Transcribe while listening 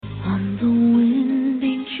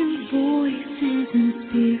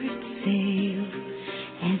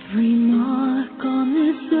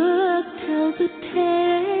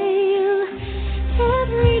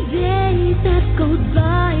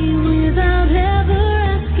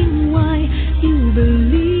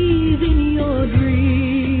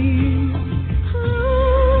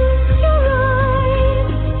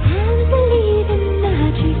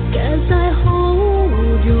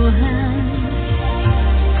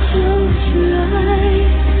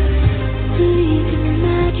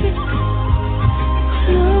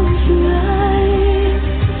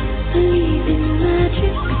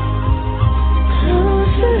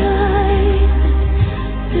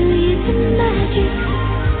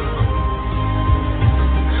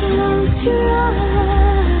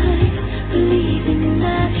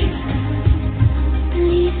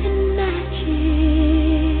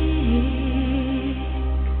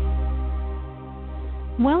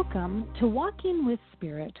Welcome to Walking with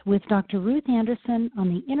Spirit with Dr. Ruth Anderson on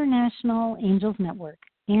the International Angels Network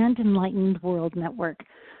and Enlightened World Network.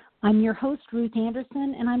 I'm your host, Ruth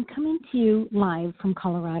Anderson, and I'm coming to you live from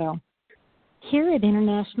Colorado. Here at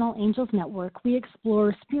International Angels Network, we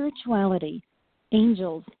explore spirituality,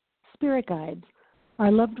 angels, spirit guides,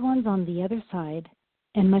 our loved ones on the other side,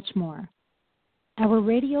 and much more. Our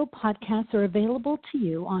radio podcasts are available to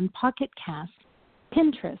you on Pocket Cast,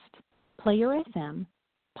 Pinterest, Player FM,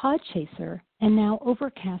 Podchaser, and now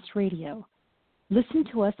Overcast Radio. Listen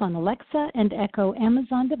to us on Alexa and Echo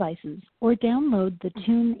Amazon devices or download the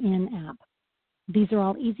TuneIn app. These are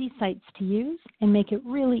all easy sites to use and make it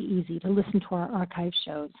really easy to listen to our archive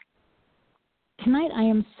shows. Tonight I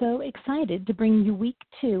am so excited to bring you week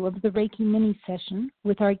 2 of the Reiki mini session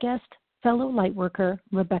with our guest, fellow lightworker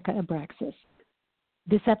Rebecca Abraxas.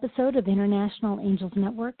 This episode of International Angels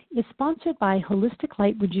Network is sponsored by Holistic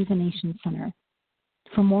Light Rejuvenation Center.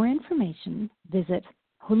 For more information, visit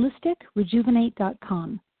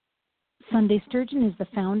holisticrejuvenate.com. Sunday Sturgeon is the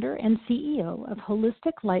founder and CEO of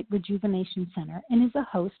Holistic Light Rejuvenation Center and is a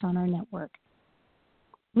host on our network.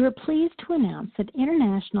 We are pleased to announce that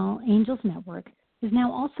International Angels Network is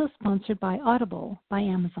now also sponsored by Audible by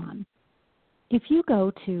Amazon. If you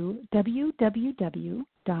go to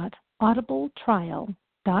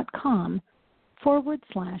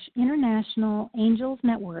www.audibletrial.com/International Angels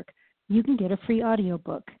Network, you can get a free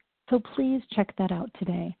audiobook, so please check that out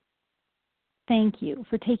today. Thank you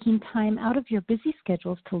for taking time out of your busy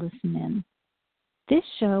schedules to listen in. This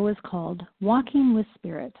show is called Walking with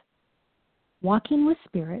Spirit. Walking with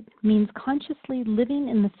Spirit means consciously living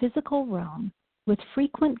in the physical realm with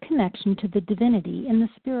frequent connection to the divinity in the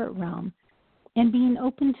spirit realm and being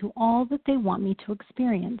open to all that they want me to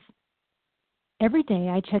experience. Every day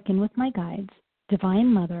I check in with my guides, Divine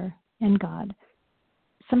Mother, and God,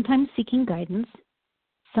 sometimes seeking guidance,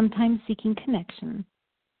 sometimes seeking connection,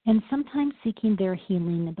 and sometimes seeking their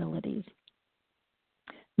healing abilities.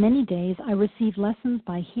 Many days I receive lessons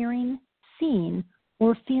by hearing, seeing,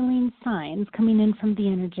 or feeling signs coming in from the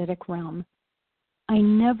energetic realm. I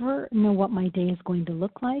never know what my day is going to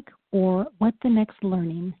look like or what the next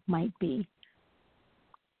learning might be.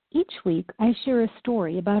 Each week I share a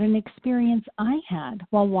story about an experience I had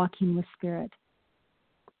while walking with Spirit.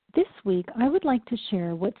 This week, I would like to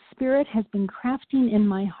share what Spirit has been crafting in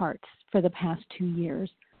my heart for the past 2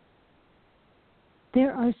 years.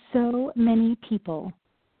 There are so many people,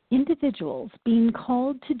 individuals, being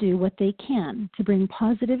called to do what they can to bring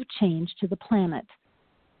positive change to the planet.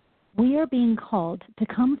 We are being called to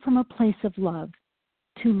come from a place of love,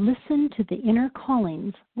 to listen to the inner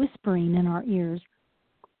callings whispering in our ears,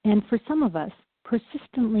 and for some of us,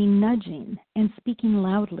 persistently nudging and speaking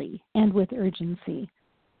loudly and with urgency.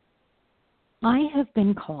 I have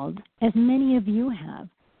been called, as many of you have,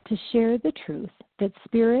 to share the truth that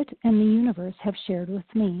Spirit and the universe have shared with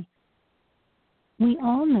me. We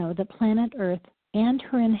all know that planet Earth and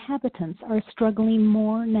her inhabitants are struggling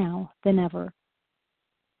more now than ever.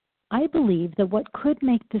 I believe that what could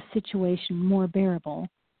make this situation more bearable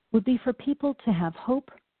would be for people to have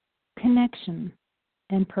hope, connection,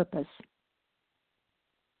 and purpose.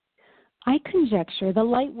 I conjecture the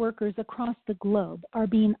light workers across the globe are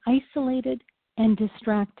being isolated and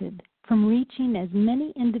distracted from reaching as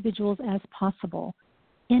many individuals as possible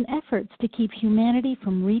in efforts to keep humanity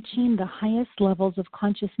from reaching the highest levels of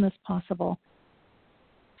consciousness possible,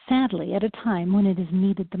 sadly at a time when it is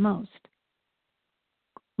needed the most.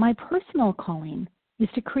 My personal calling is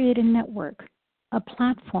to create a network, a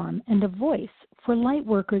platform, and a voice for light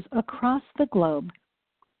workers across the globe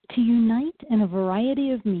to unite in a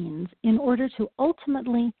variety of means in order to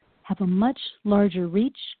ultimately have a much larger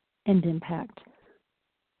reach and impact.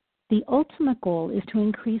 The ultimate goal is to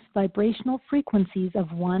increase vibrational frequencies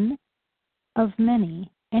of one, of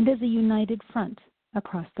many, and as a united front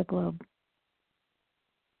across the globe.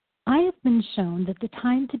 I have been shown that the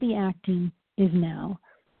time to be acting is now,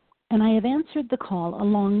 and I have answered the call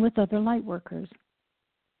along with other light workers.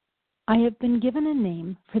 I have been given a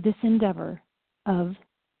name for this endeavor of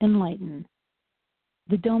Enlighten.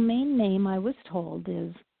 The domain name, I was told,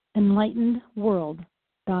 is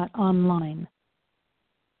enlightenedworld.online.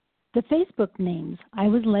 The Facebook names I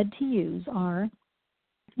was led to use are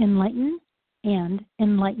Enlighten and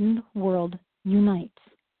Enlightened World Unites.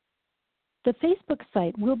 The Facebook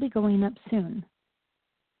site will be going up soon.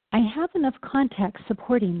 I have enough contacts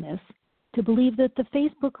supporting this to believe that the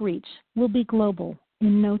Facebook reach will be global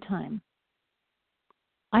in no time.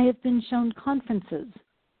 I have been shown conferences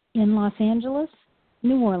in Los Angeles,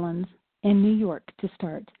 New Orleans, and New York to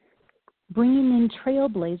start, bringing in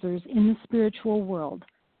trailblazers in the spiritual world,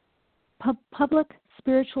 public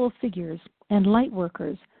spiritual figures and light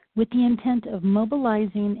workers with the intent of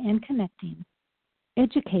mobilizing and connecting,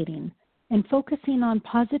 educating, and focusing on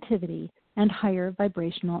positivity and higher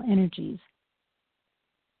vibrational energies.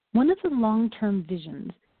 One of the long-term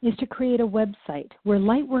visions is to create a website where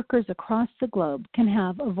light workers across the globe can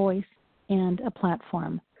have a voice and a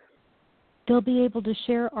platform. They'll be able to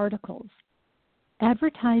share articles,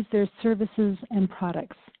 advertise their services and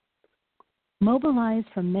products, mobilize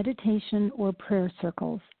for meditation or prayer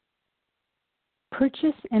circles,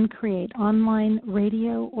 purchase and create online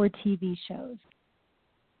radio or TV shows,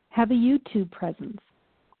 have a YouTube presence,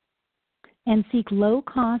 and seek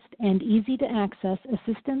low-cost and easy-to-access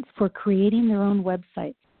assistance for creating their own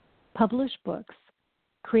websites, publish books,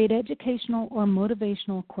 create educational or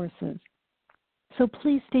motivational courses. So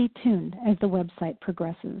please stay tuned as the website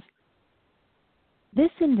progresses.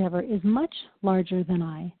 This endeavor is much larger than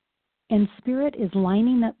I, and Spirit is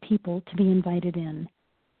lining up people to be invited in,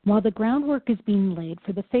 while the groundwork is being laid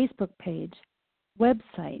for the Facebook page,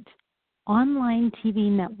 website, online TV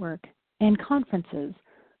network, and conferences.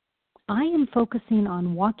 I am focusing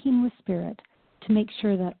on walking with Spirit to make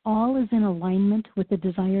sure that all is in alignment with the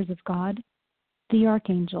desires of God, the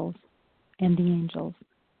archangels, and the angels.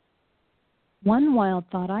 One wild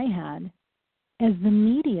thought I had, as the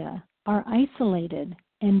media are isolated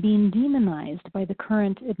and being demonized by the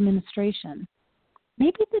current administration,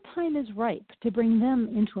 maybe the time is ripe to bring them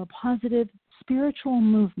into a positive spiritual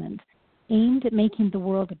movement aimed at making the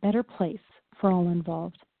world a better place for all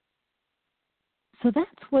involved. So that's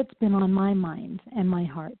what's been on my mind and my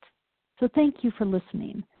heart. So thank you for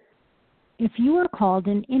listening. If you are called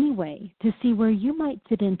in any way to see where you might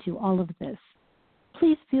fit into all of this,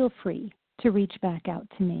 please feel free to reach back out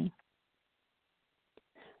to me.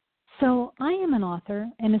 So I am an author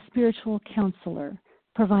and a spiritual counselor,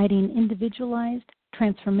 providing individualized,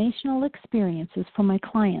 transformational experiences for my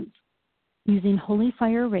clients using Holy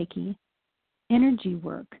Fire Reiki, energy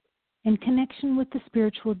work, and connection with the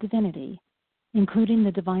spiritual divinity, including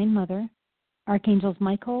the Divine Mother, Archangels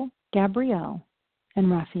Michael, Gabriel, and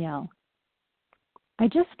Raphael. I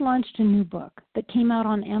just launched a new book that came out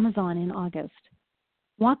on Amazon in August,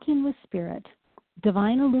 Walking with Spirit,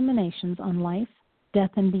 Divine Illuminations on Life,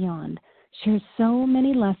 Death, and Beyond, shares so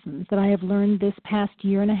many lessons that I have learned this past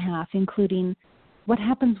year and a half, including what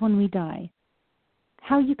happens when we die,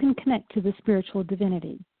 how you can connect to the spiritual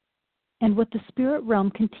divinity, and what the spirit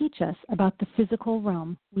realm can teach us about the physical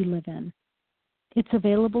realm we live in. It's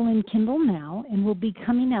available in Kindle now and will be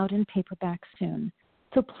coming out in paperback soon,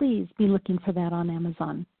 so please be looking for that on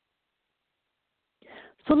Amazon.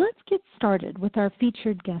 So let's get started with our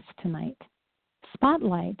featured guest tonight.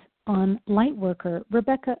 Spotlight on lightworker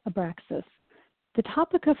Rebecca Abraxas. The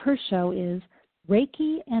topic of her show is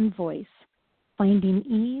Reiki and Voice, Finding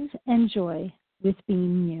Ease and Joy with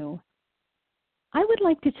Being You. I would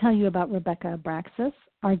like to tell you about Rebecca Abraxas,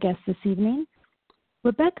 our guest this evening.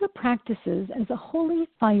 Rebecca practices as a Holy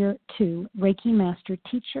Fire 2 Reiki Master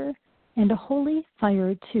teacher and a Holy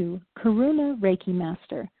Fire 2 Karuna Reiki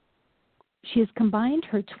Master. She has combined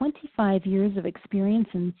her 25 years of experience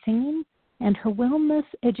in singing and her wellness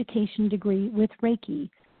education degree with Reiki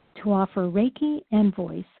to offer Reiki and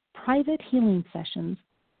Voice private healing sessions,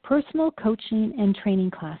 personal coaching, and training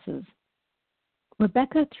classes.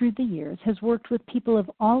 Rebecca, through the years, has worked with people of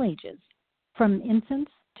all ages, from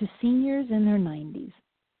infants to seniors in their 90s.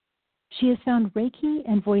 She has found Reiki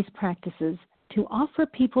and Voice practices to offer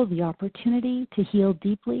people the opportunity to heal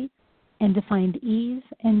deeply and to find ease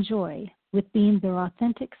and joy with being their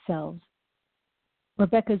authentic selves.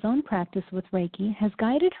 Rebecca's own practice with Reiki has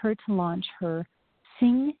guided her to launch her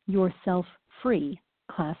Sing Yourself Free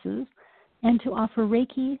classes and to offer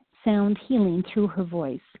Reiki sound healing through her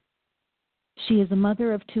voice. She is a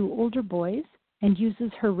mother of 2 older boys and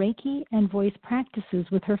uses her Reiki and Voice practices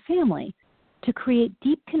with her family to create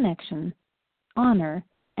deep connection, honor,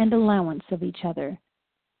 and allowance of each other.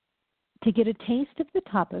 To get a taste of the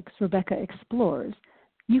topics Rebecca explores,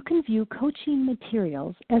 you can view coaching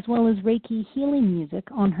materials as well as Reiki healing music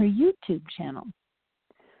on her YouTube channel.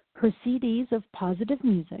 Her CDs of positive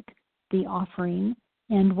music, The Offering,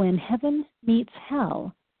 and When Heaven Meets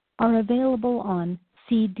Hell are available on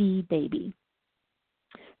CD Baby.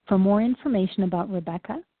 For more information about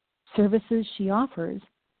Rebecca, services she offers,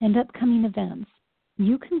 and upcoming events,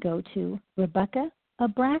 you can go to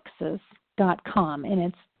RebeccaAbraxas.com, and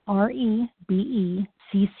it's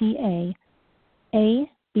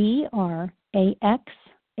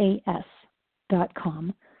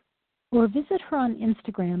RebeccaAbraxas.com, or visit her on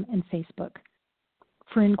Instagram and Facebook.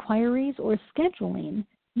 For inquiries or scheduling,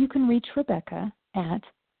 you can reach Rebecca at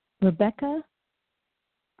Rebecca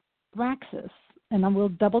Abraxas, and I will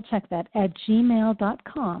double check that, at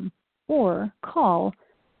gmail.com, or call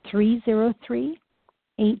 303-859-3026.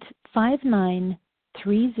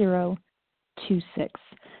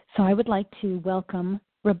 So I would like to welcome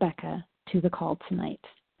Rebecca to the call tonight.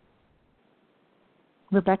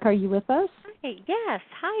 Rebecca, are you with us? Hi, yes.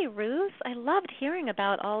 Hi, Ruth. I loved hearing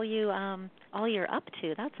about all you're up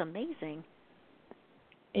to. That's amazing.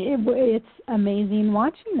 It's amazing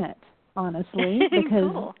watching it, honestly,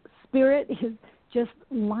 because cool. Spirit is just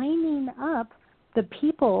lining up the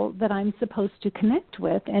people that I'm supposed to connect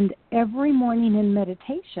with. And every morning in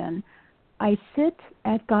meditation, I sit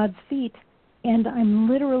at God's feet and I'm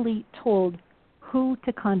literally told who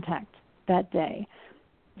to contact that day.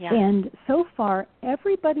 Yeah. And so far,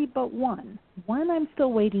 everybody but one I'm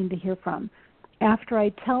still waiting to hear from. After I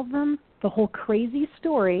tell them the whole crazy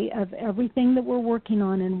story of everything that we're working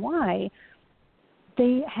on and why,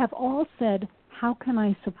 they have all said, how can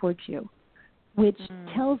I support you? Which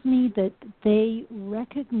tells me that they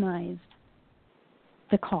recognized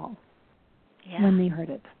the call when they heard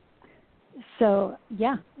it. So,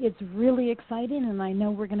 yeah, it's really exciting, and I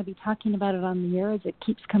know we're going to be talking about it on the air as it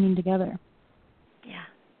keeps coming together. Yeah,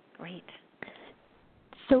 great.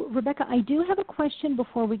 So, Rebecca, I do have a question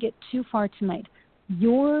before we get too far tonight.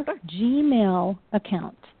 Your Gmail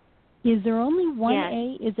account, is there only one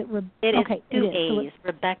A? Is it It okay, is two it is. A's,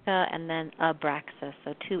 Rebecca and then Abraxas,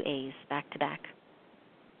 so two A's back to back.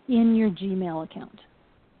 In your Gmail account?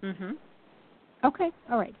 Mm-hmm. Okay,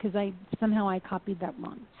 all right, because I copied that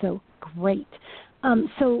wrong. So great.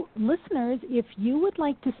 So listeners, if you would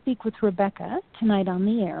like to speak with Rebecca tonight on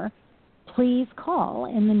the air, please call,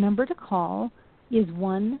 and the number to call is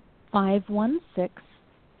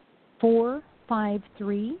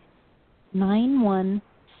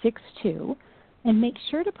 1-516-453-9162, and make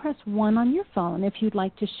sure to press 1 on your phone if you'd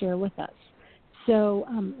like to share with us. So,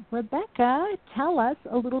 Rebecca, tell us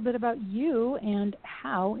a little bit about you and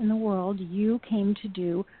how in the world you came to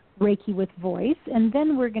do Reiki with voice, and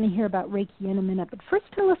then we're going to hear about Reiki in a minute. But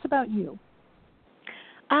first, tell us about you.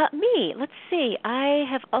 Me, let's see. I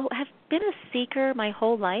have been a seeker my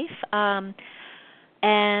whole life, and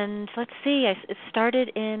let's see. It started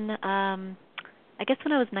in, I guess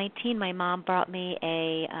when I was 19, my mom brought me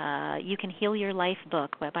a You Can Heal Your Life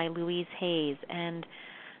book by Louise Hayes, and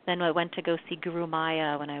then I went to go see Guru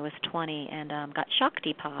Maya when I was 20 and got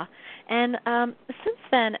Shaktipa. And since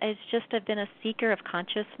then, I've been a seeker of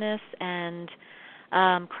consciousness and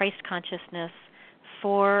Christ consciousness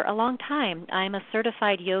for a long time. I'm a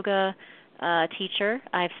certified yoga teacher.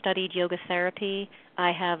 I've studied yoga therapy.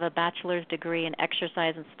 I have a bachelor's degree in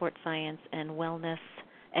exercise and sports science and wellness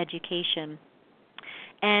education.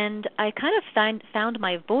 And I kind of found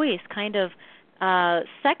my voice kind of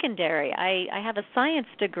secondary. I have a science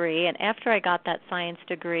degree, and after I got that science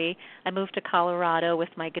degree, I moved to Colorado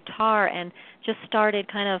with my guitar and just started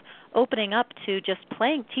kind of opening up to just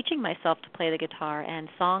teaching myself to play the guitar, and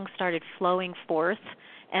songs started flowing forth,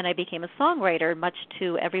 and I became a songwriter, much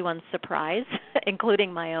to everyone's surprise,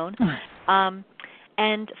 including my own.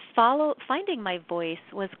 And finding my voice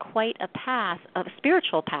was quite a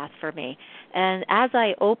spiritual path for me. And as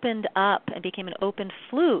I opened up and became an open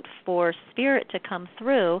flute for spirit to come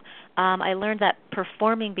through, I learned that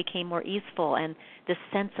performing became more easeful, and the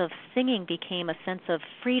sense of singing became a sense of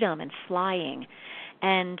freedom and flying.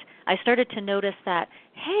 And I started to notice that,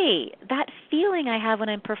 hey, that feeling I have when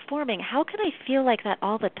I'm performing, how can I feel like that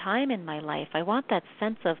all the time in my life? I want that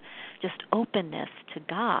sense of just openness to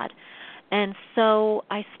God. And so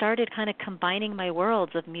I started kind of combining my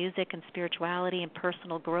worlds of music and spirituality and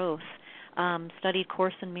personal growth. Studied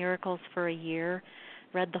Course in Miracles for a year,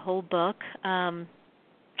 read the whole book,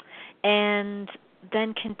 and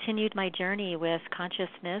then continued my journey with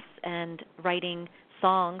consciousness and writing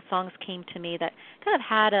songs. Songs came to me that kind of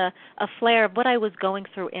had a flair of what I was going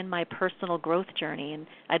through in my personal growth journey, and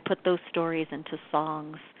I'd put those stories into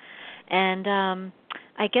songs. And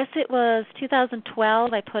I guess it was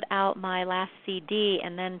 2012 I put out my last CD,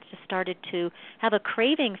 and then just started to have a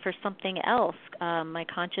craving for something else. My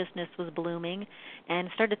consciousness was blooming, and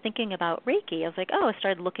started thinking about Reiki. I was like, I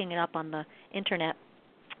started looking it up on the internet.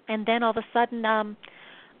 And then all of a sudden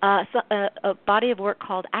A body of work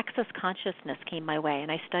called Access Consciousness came my way,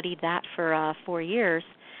 and I studied that for 4 years.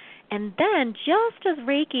 And then, just as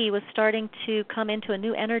Reiki was starting to come into a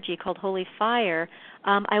new energy called Holy Fire,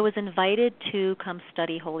 I was invited to come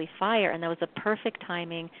study Holy Fire, and that was a perfect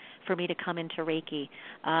timing for me to come into Reiki.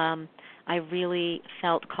 I really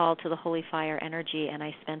felt called to the Holy Fire energy, and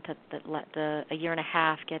I spent a year and a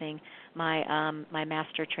half getting my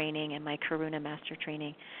master training and my Karuna master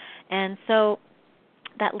training. And so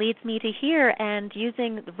that leads me to here, and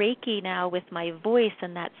using Reiki now with my voice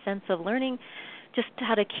and that sense of learning just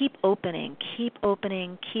how to keep opening,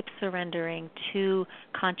 keep surrendering to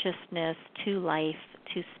consciousness, to life,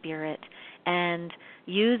 to spirit, and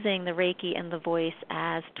using the Reiki and the voice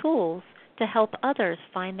as tools to help others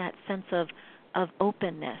find that sense of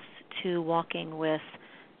openness to walking with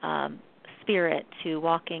spirit, to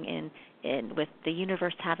walking in with the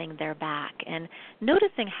universe having their back, and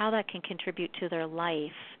noticing how that can contribute to their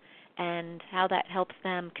life and how that helps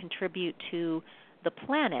them contribute to the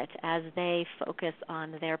planet as they focus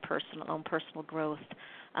on their own personal growth.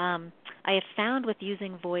 I have found with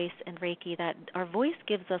using voice and Reiki that our voice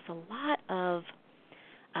gives us a lot of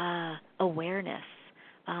awareness.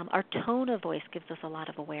 Our tone of voice gives us a lot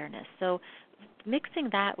of awareness. So mixing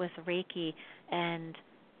that with Reiki and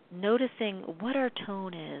noticing what our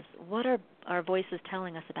tone is, what our voice is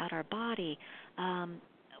telling us about our body,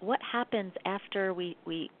 what happens after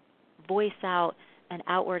we voice out an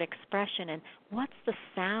outward expression, and what's the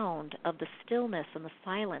sound of the stillness and the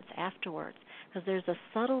silence afterwards, because there's a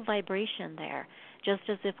subtle vibration there, just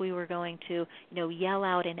as if we were going to yell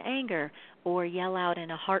out in anger or yell out in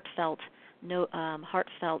a heartfelt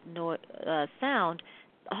sound.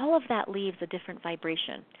 All of that leaves a different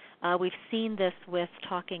vibration. We've seen this with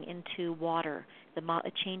talking into water.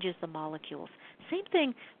 It changes the molecules. Same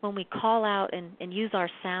thing when we call out and use our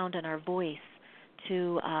sound and our voice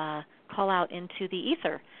to call out into the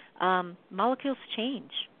ether. Molecules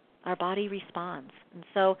change. Our body responds. And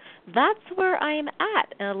so that's where I am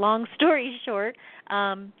at. A long story short,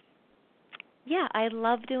 I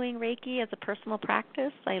love doing Reiki as a personal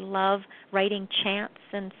practice. I love writing chants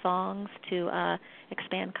and songs to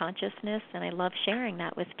expand consciousness, and I love sharing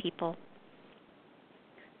that with people.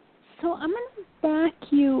 So I'm going to back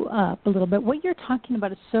you up a little bit. What you're talking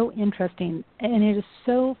about is so interesting, and it is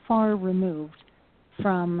so far removed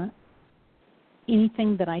from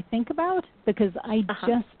anything that I think about, because I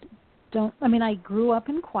just don't. I mean, I grew up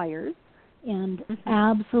in choirs and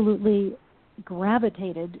absolutely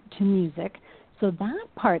gravitated to music, so that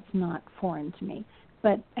part's not foreign to me.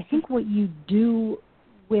 But I think what you do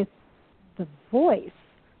with the voice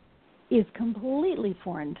is completely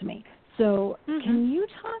foreign to me. So can you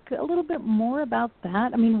talk a little bit more about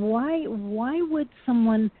that? I mean, why would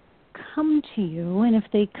someone come to you, and if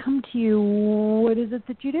they come to you, what is it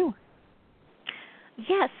that you do?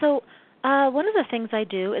 Yeah, so one of the things I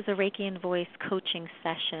do is a Reiki and voice coaching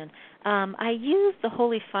session. I use the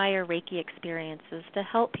Holy Fire Reiki experiences to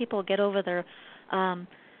help people get over their,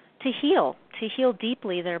 to heal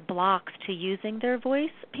deeply their blocks to using their voice.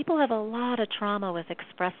 People have a lot of trauma with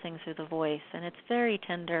expressing through the voice, and it's very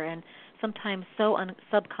tender and sometimes so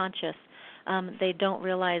subconscious. They don't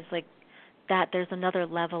realize that there's another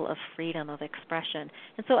level of freedom of expression.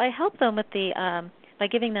 And so I help them with by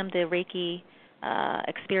giving them the Reiki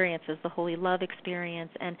experiences, the Holy Love experience,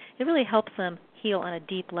 and it really helps them heal on a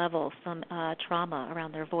deep level some trauma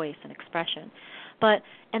around their voice and expression.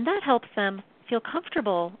 And that helps them feel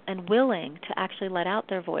comfortable and willing to actually let out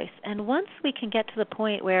their voice. And once we can get to the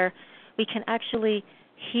point where we can actually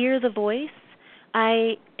hear the voice,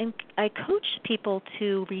 I coach people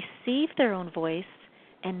to receive their own voice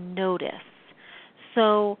and notice.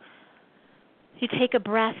 So you take a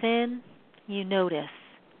breath in, you notice,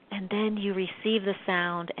 and then you receive the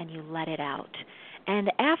sound and you let it out.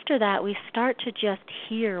 And after that, we start to just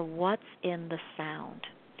hear what's in the sound.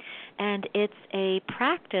 And it's a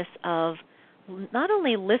practice of not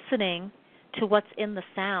only listening to what's in the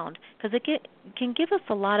sound, because it can give us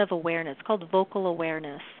a lot of awareness. It's called vocal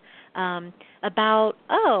awareness. About,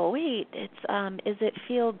 is it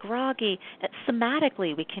feel groggy?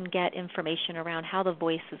 Somatically, we can get information around how the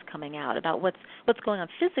voice is coming out, about what's going on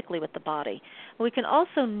physically with the body. We can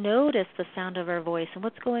also notice the sound of our voice and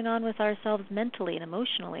what's going on with ourselves mentally and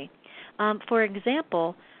emotionally. For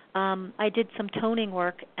example, I did some toning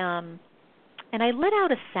work, and I let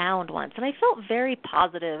out a sound once, and I felt very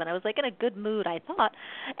positive, and I was in a good mood, I thought,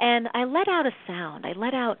 and I let out a sound. I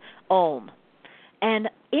let out Om. And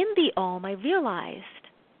in the Om, I realized,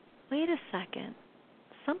 wait a second,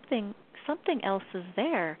 something else is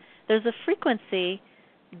there. There's a frequency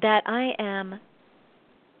that I am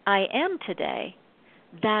today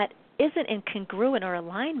that isn't in congruent or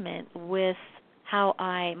alignment with how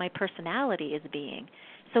my personality is being.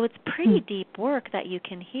 So it's pretty deep work that you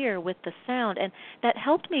can hear with the sound, and that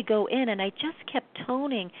helped me go in, and I just kept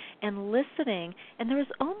toning and listening, and there was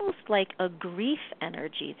almost like a grief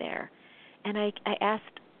energy there. And I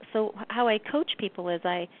asked, so how I coach people is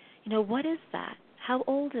what is that? How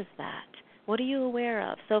old is that? What are you aware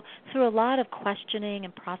of? So through a lot of questioning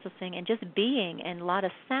and processing and just being and a lot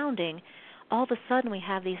of sounding, all of a sudden we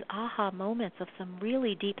have these aha moments of some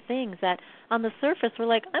really deep things that on the surface we're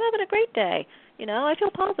like, I'm having a great day. I feel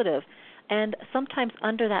positive. And sometimes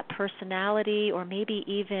under that personality or maybe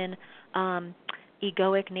even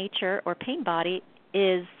egoic nature or pain body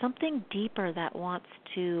is something deeper that wants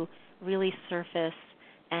to really surface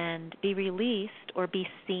and be released or be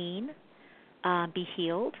seen, be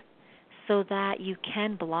healed, so that you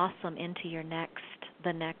can blossom into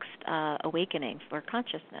the next awakening for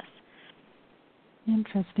consciousness.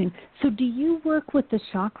 Interesting. So do you work with the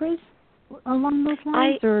chakras along those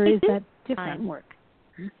lines, or is that different work?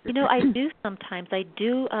 I do sometimes. I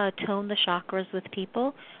do tone the chakras with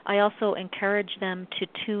people. I also encourage them to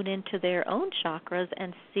tune into their own chakras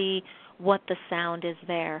and see what the sound is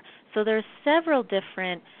there. So there's several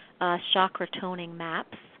different chakra toning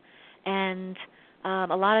maps, and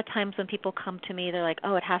a lot of times when people come to me, they're like,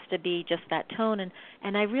 oh, it has to be just that tone,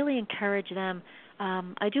 and I really encourage them.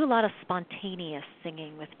 I do a lot of spontaneous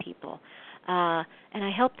singing with people, and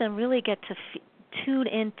I help them really get to tune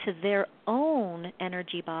into their own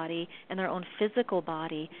energy body and their own physical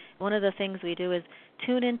body. One of the things we do is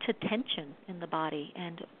tune into tension in the body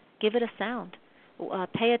and give it a sound.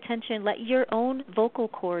 Pay attention. Let your own vocal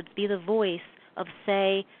cords be the voice of,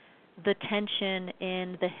 say, the tension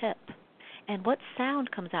in the hip. And what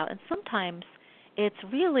sound comes out? And sometimes it's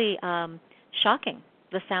really shocking,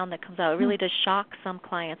 the sound that comes out. It really does shock some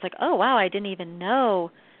clients. Like, oh, wow, I didn't even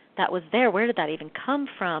know that was there. Where did that even come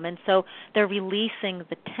from? And so they're releasing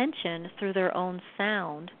the tension through their own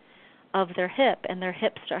sound of their hip, and their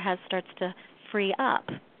hip starts to free up.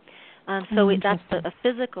 So that's a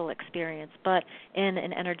physical experience. But in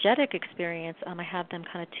an energetic experience, I have them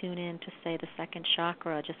kind of tune in to, say, the second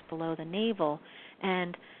chakra just below the navel.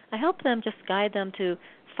 And I help them, just guide them to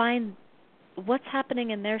find what's happening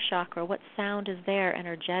in their chakra, what sound is there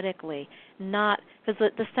energetically. Not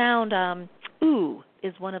because the sound ooh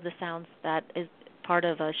is one of the sounds that is part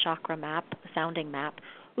of a chakra map, a sounding map.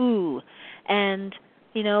 Ooh, and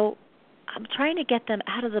I'm trying to get them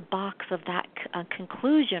out of the box of that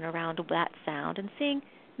conclusion around that sound and seeing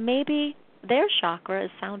maybe their chakra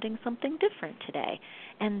is sounding something different today,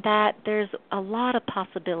 and that there's a lot of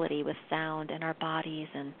possibility with sound in our bodies,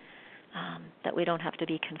 and that we don't have to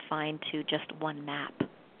be confined to just one map.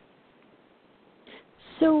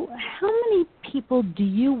 So how many people do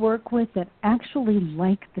you work with that actually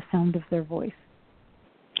like the sound of their voice?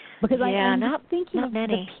 Because I'm thinking of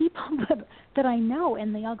many. the people that I know,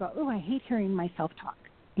 and they all go, oh, I hate hearing myself talk,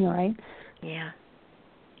 right? Yeah.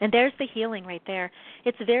 And there's the healing right there.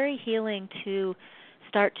 It's very healing to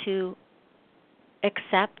start to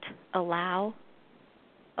accept, allow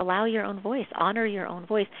your own voice, honor your own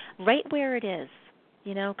voice right where it is,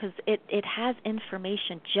 because it has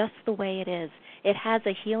information just the way it is. It has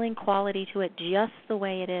a healing quality to it just the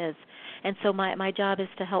way it is. And so my job is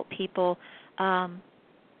to help people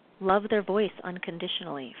love their voice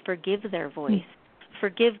unconditionally, forgive their voice,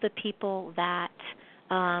 forgive the people that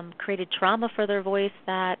created trauma for their voice,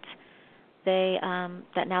 that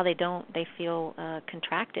now they feel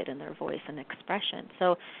contracted in their voice and expression.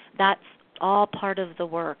 So that's all part of the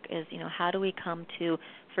work is, how do we come to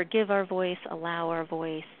forgive our voice, allow our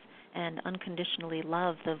voice, and unconditionally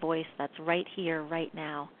love the voice that's right here, right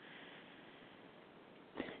now.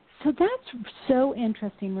 So that's so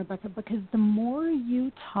interesting, Rebecca, because the more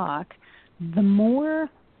you talk, the more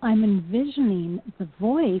I'm envisioning the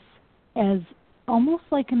voice as almost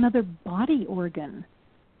like another body organ.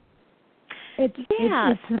 It's a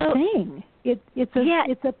thing.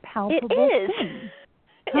 It's a palpable thing.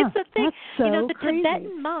 It's a thing. That's so the crazy.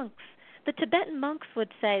 Tibetan monks would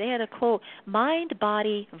say, they had a quote, mind,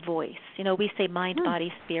 body, voice. We say mind,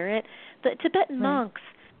 body, spirit. The Tibetan monks,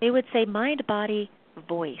 they would say mind, body,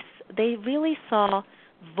 voice. They really saw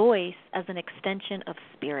voice as an extension of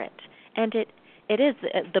spirit. And it is,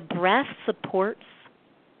 the breath supports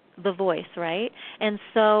the voice, right? And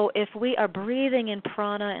so if we are breathing in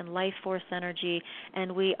prana and life force energy,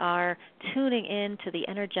 and we are tuning in to the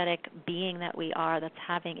energetic being that we are that's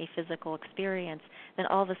having a physical experience, then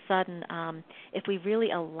all of a sudden, if we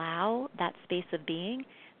really allow that space of being,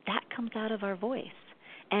 that comes out of our voice.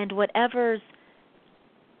 And whatever's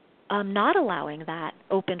not allowing that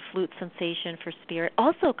open flute sensation for spirit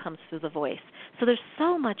also comes through the voice. So there's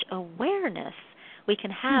so much awareness we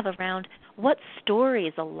can have around what story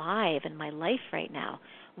is alive in my life right now,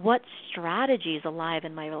 what strategy is alive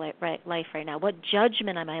in my life right now, what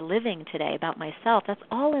judgment am I living today about myself. That's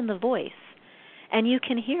all in the voice, and you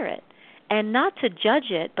can hear it. And not to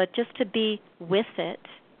judge it, but just to be with it.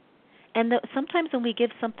 And sometimes when we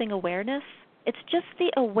give something awareness, it's just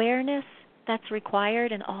the awareness that's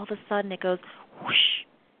required, and all of a sudden it goes whoosh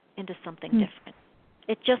into something different.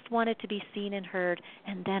 It just wanted to be seen and heard,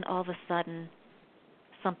 and then all of a sudden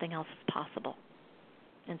something else is possible.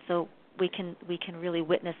 And so we can really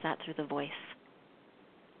witness that through the voice.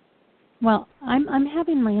 Well, I'm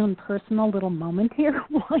having my own personal little moment here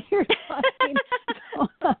while you're talking.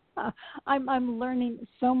 So, I'm learning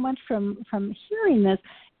so much from hearing this,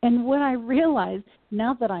 and what I realize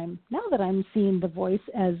now that I'm seeing the voice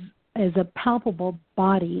as a palpable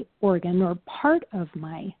body organ or part of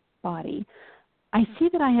my body, I see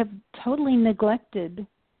that I have totally neglected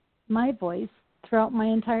my voice throughout my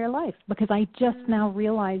entire life because I just now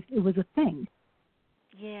realized it was a thing.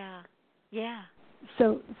 Yeah.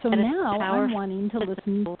 So now I'm wanting to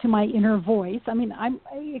listen to my inner voice. I mean,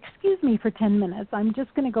 excuse me for 10 minutes. I'm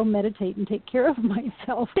just going to go meditate and take care of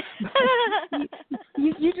myself.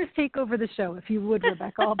 you just take over the show if you would,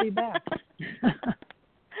 Rebecca. I'll be back.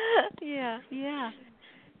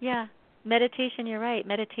 Yeah. Meditation, you're right.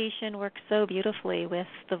 Meditation works so beautifully with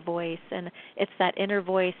the voice, and it's that inner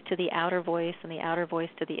voice to the outer voice and the outer voice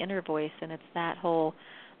to the inner voice, and it's that whole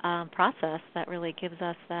process that really gives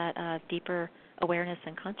us that deeper awareness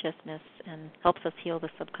and consciousness and helps us heal the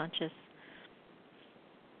subconscious.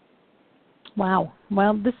 Wow.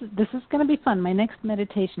 Well, this is going to be fun. My next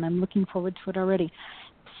meditation, I'm looking forward to it already.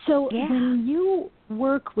 So when you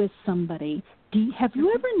work with somebody, have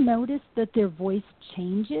you ever noticed that their voice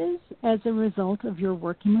changes as a result of your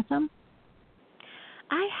working with them?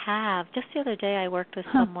 I have. Just the other day I worked with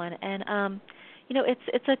someone, and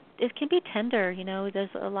it can be tender. There's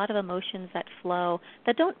a lot of emotions that flow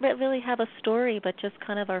that don't really have a story, but just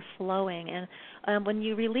kind of are flowing. And when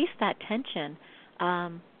you release that tension,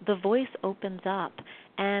 the voice opens up.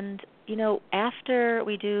 And after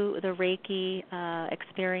we do the Reiki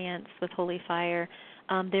experience with Holy Fire,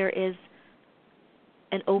 there is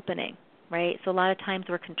an opening, right? So a lot of times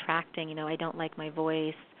we're contracting. I don't like my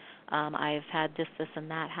voice. I've had this,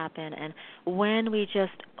 and that happen. And when we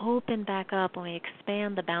just open back up, when we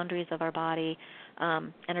expand the boundaries of our body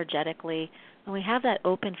energetically, when we have that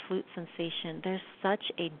open flute sensation, there's such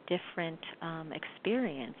a different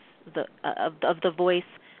experience of the voice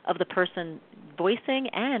of the person voicing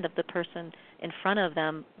and of the person in front of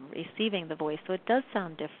them receiving the voice. So it does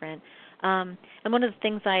sound different. And one of the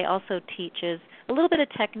things I also teach is a little bit of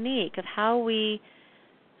technique of how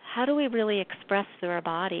do we really express through our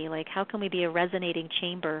body? Like, how can we be a resonating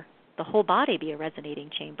chamber, the whole body be a resonating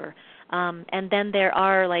chamber? And then there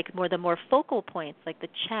are the more focal points, like the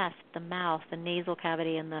chest, the mouth, the nasal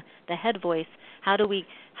cavity, and the head voice. How do we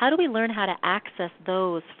learn how to access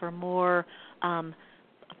those for more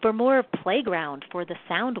playground for the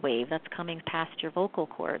sound wave that's coming past your vocal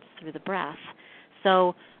cords through the breath?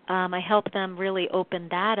 So I help them really open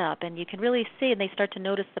that up, and you can really see, and they start to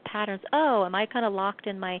notice the patterns. Oh, am I kind of locked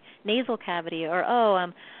in my nasal cavity? Or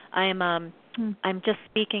I'm just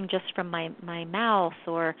speaking just from my mouth.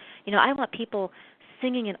 Or I want people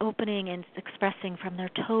singing and opening and expressing from their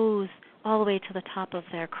toes all the way to the top of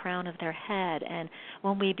their crown of their head. And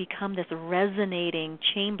when we become this resonating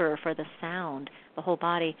chamber for the sound, the whole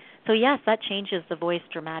body. So yes, that changes the voice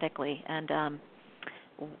dramatically, and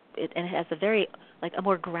it has a very a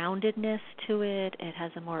more groundedness to it. It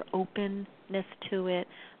has a more openness to it.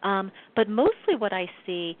 But mostly what I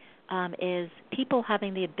see is people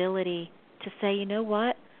having the ability to say, you know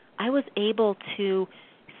what, I was able to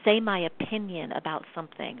say my opinion about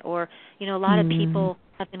something. Or, a lot of people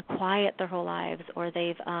have been quiet their whole lives, or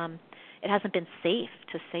they've it hasn't been safe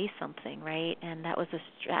to say something, right? And that was a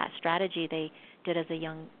strategy they did as a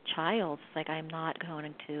young child. It's like, I'm not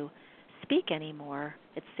going to speak anymore.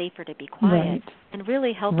 It's safer to be quiet. Right. And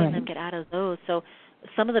really helping them get out of those. So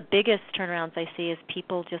some of the biggest turnarounds I see is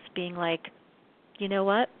people just being like, you know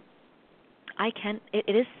what,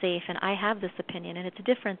 it is safe, and I have this opinion, and it's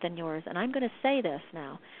different than yours, and I'm going to say this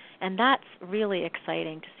now. And that's really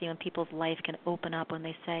exciting to see when people's life can open up when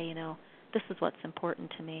they say, this is what's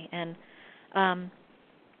important to me. And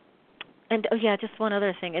just one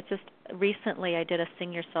other thing. It's just recently I did a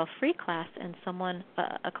Sing Yourself Free class, and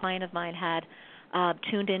a client of mine had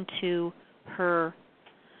tuned into her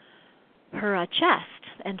chest,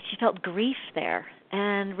 and she felt grief there.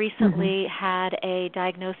 and recently had a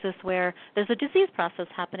diagnosis where there's a disease process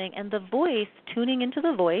happening, and the voice, tuning into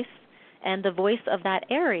the voice and the voice of that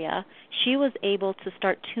area, she was able to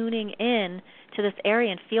start tuning in to this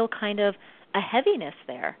area and feel kind of a heaviness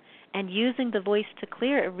there. And using the voice to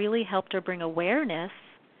clear, it really helped her bring awareness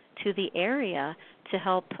to the area to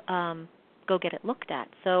help go get it looked at.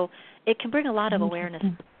 So it can bring a lot of awareness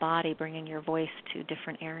to the body, bringing your voice to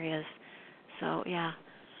different areas. So, yeah.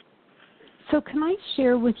 So can I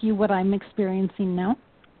share with you what I'm experiencing now?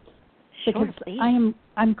 Sure, Because please.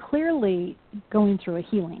 I'm clearly going through a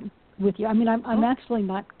healing with you. I mean, I'm actually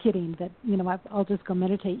not kidding that, I'll just go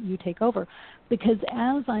meditate, you take over. Because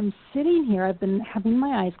as I'm sitting here, I've been having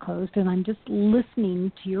my eyes closed, and I'm just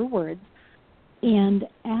listening to your words. And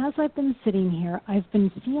as I've been sitting here, I've been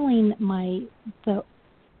feeling the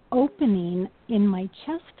opening in my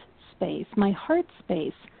chest space, my heart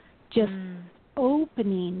space, just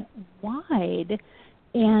opening wide,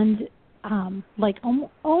 and like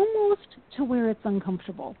almost to where it's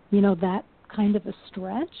uncomfortable, that kind of a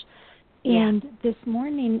stretch. Yeah. And this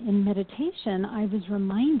morning in meditation, I was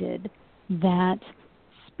reminded that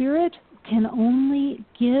Spirit can only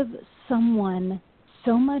give someone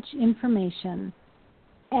so much information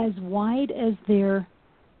as wide as their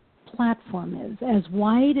platform is, as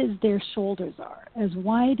wide as their shoulders are, as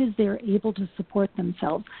wide as they're able to support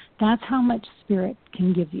themselves. That's how much Spirit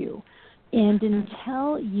can give you. And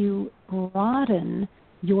until you broaden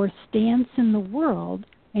your stance in the world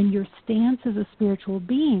and your stance as a spiritual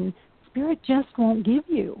being, Spirit just won't give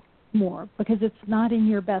you more because it's not in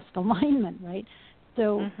your best alignment, right?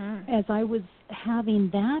 So as I was having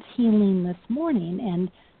that healing this morning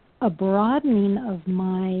and a broadening of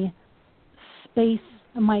my space,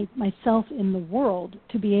 myself in the world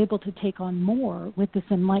to be able to take on more with this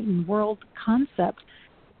enlightened world concept,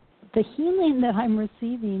 the healing that I'm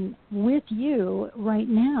receiving with you right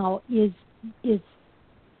now is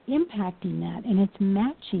impacting that, and it's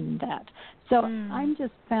matching that. So I'm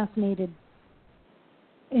just fascinated,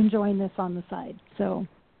 enjoying this on the side. So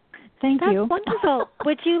thank you. That's wonderful.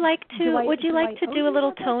 Would you like to do a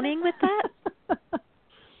little toning with that?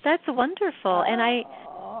 That's wonderful. And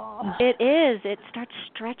it starts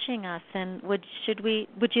stretching us. And would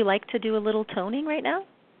you like to do a little toning right now?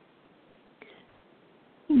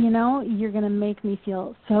 You're going to make me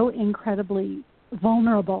feel so incredibly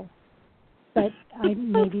vulnerable. But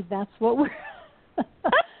maybe that's what we're.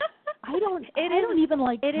 I don't even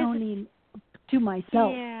like toning to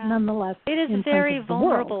myself. Yeah. Nonetheless, it is very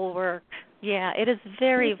vulnerable work. Yeah, it is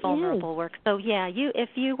very vulnerable work. So yeah, if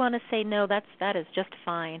you want to say no, that is just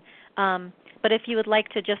fine. But if you would like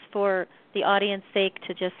to, just for the audience's sake,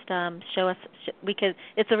 to just show us,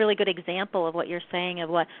 it's a really good example of what you're saying, of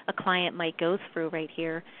what a client might go through right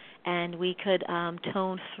here. And we could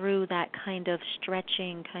tone through that kind of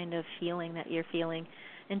stretching kind of feeling that you're feeling.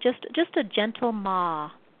 And just a gentle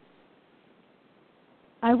ma.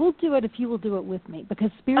 I will do it if you will do it with me,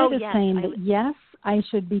 because Spirit is saying that, yes, I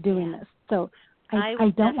should be doing this. So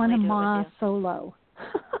I don't want to ma solo.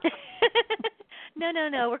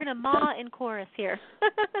 No. We're going to ma in chorus here.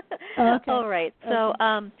 Okay. All right. So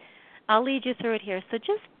I'll lead you through it here. So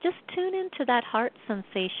just tune into that heart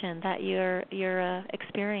sensation that you're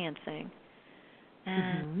experiencing,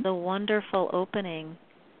 and the wonderful opening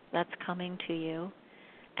that's coming to you,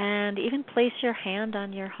 and even place your hand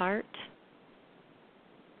on your heart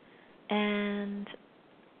and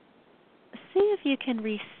see if you can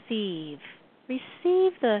receive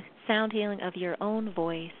the sound healing of your own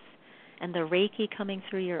voice and the Reiki coming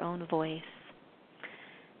through your own voice.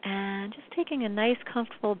 And just taking a nice,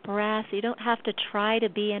 comfortable breath. You don't have to try to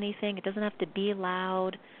be anything. It doesn't have to be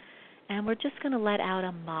loud. And we're just going to let out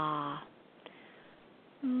a ma.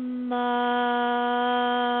 Ma.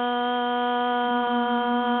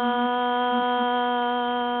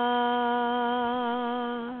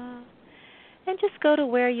 And just go to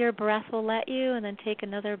where your breath will let you, and then take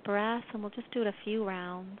another breath, and we'll just do it a few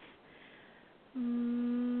rounds.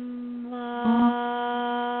 And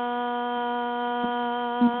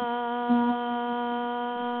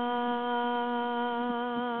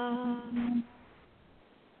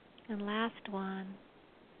last one,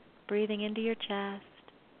 breathing into your chest.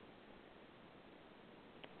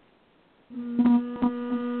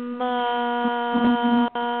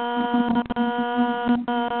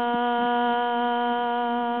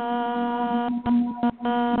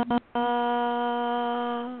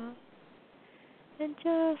 And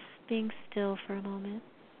just being still for a moment.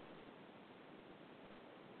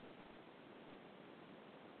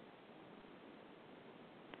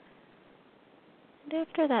 And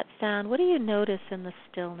after that sound, what do you notice in the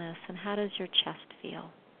stillness, and how does your chest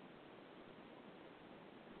feel?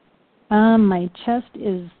 My chest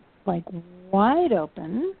is like wide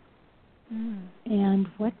open. And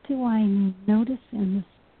what do I notice in the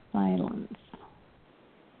silence?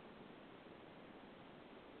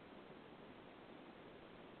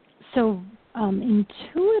 So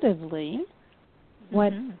intuitively,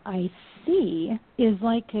 what I see is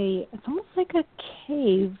it's almost like a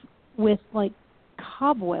cave with like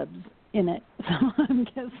cobwebs in it. So I'm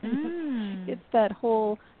guessing it's that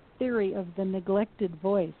whole theory of the neglected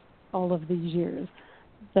voice all of these years.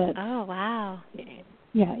 That, oh, wow.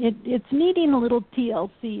 Yeah, it's needing a little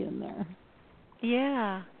TLC in there.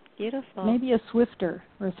 Yeah, beautiful. Maybe a Swifter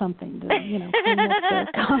or something to, clean up the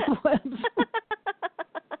cobwebs.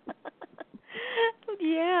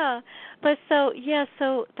 Yeah, but so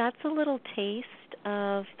that's a little taste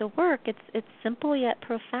of the work. It's simple yet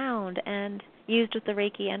profound, and used with the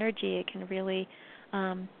Reiki energy, it can really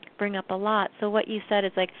bring up a lot. So what you said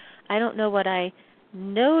is like, I don't know what I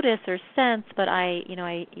notice or sense, but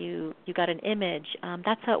you got an image.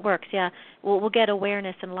 That's how it works. Yeah, we'll get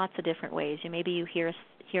awareness in lots of different ways. Maybe you hear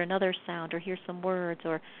another sound or hear some words,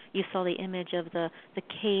 or you saw the image of the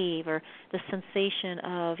cave, or the sensation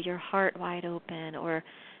of your heart wide open, or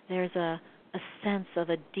there's a sense of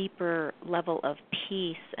a deeper level of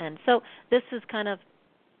peace. And so this is kind of,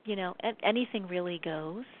 anything really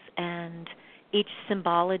goes, and each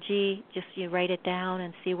symbology, just you write it down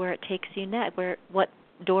and see where it takes you next, what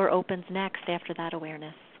door opens next after that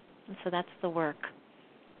awareness. And so that's the work.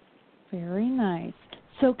 Very nice.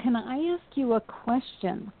 So can I ask you a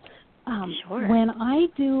question? Sure. When I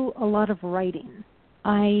do a lot of writing,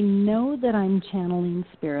 I know that I'm channeling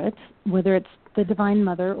spirit, whether it's the Divine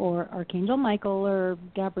Mother or Archangel Michael or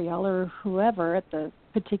Gabrielle or whoever at the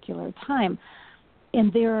particular time.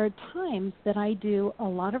 And there are times that I do a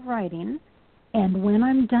lot of writing, and when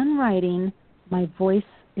I'm done writing, my voice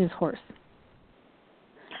is hoarse.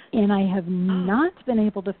 And I have not been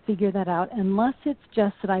able to figure that out unless it's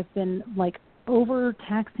just that I've been like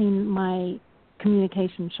overtaxing my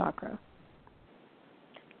communication chakra.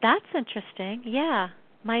 That's interesting. Yeah.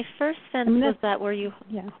 My first sense was that were you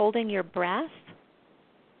holding your breath?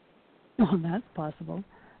 Oh, that's possible.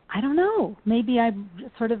 I don't know. Maybe I'm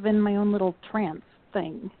sort of in my own little trance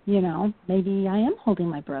thing, Maybe I am holding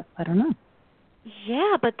my breath. I don't know.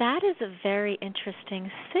 Yeah, but that is a very interesting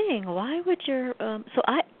thing. Why would your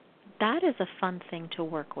that is a fun thing to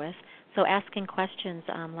work with. So asking questions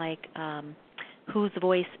like whose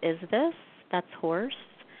voice is this? That's hoarse.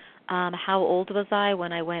 How old was I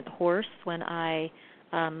when I went hoarse? When I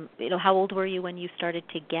how old were you when you started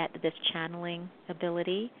to get this channeling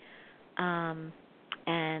ability?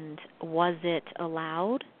 And was it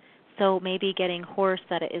allowed? So maybe getting hoarse,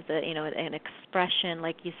 that is an expression,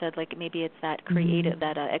 like you said, like maybe it's that creative,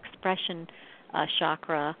 that expression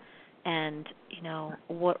chakra. And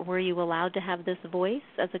what were you allowed to have this voice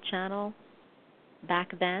as a channel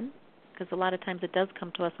back then? Because a lot of times it does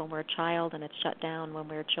come to us when we're a child, and it's shut down when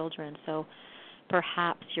we're children. So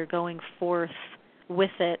perhaps you're going forth with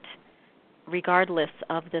it, regardless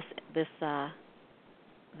of this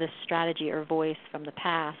strategy or voice from the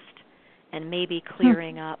past, and maybe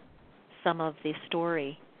clearing up some of the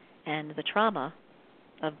story and the trauma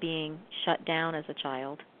of being shut down as a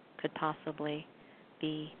child could possibly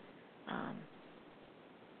be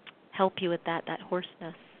help you with that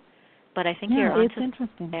hoarseness. But I think you're onto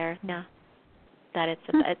something there. Yeah, that it's.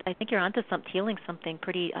 I think you're onto healing something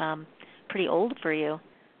pretty old for you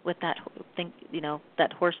with that thing.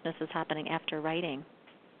 That hoarseness is happening after writing.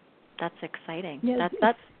 That's exciting. Yeah,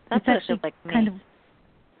 that's actually like me.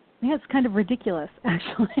 It's kind of ridiculous,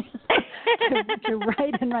 actually, to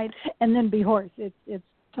write and then be hoarse. It's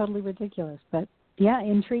totally ridiculous, but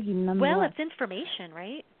intriguing nonetheless. Well, it's information,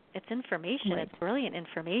 right? It's information. Right. It's brilliant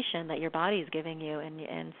information that your body's giving you,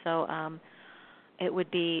 and so it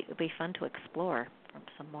would be fun to explore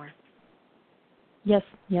some more. Yes,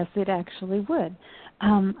 it actually would.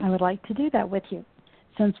 I would like to do that with you,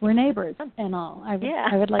 since we're neighbors and all.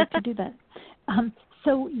 I would like to do that.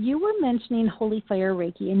 So you were mentioning Holy Fire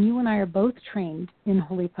Reiki, and you and I are both trained in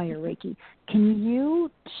Holy Fire Reiki. Can you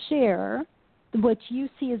share what you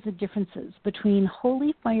see as the differences between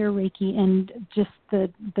Holy Fire Reiki and just the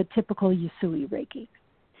typical Usui Reiki?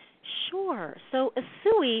 Sure. So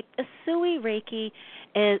Usui Reiki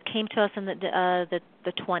came to us in the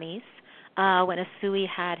 20s when Usui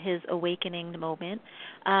had his awakening moment.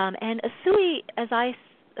 And Usui, as I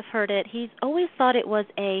have heard it, he's always thought it was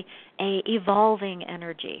a evolving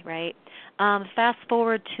energy, right? Fast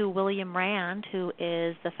forward to William Rand, who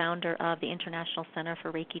is the founder of the International Center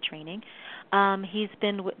for Reiki Training. He's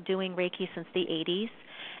been doing Reiki since the 80s,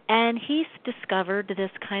 and he's discovered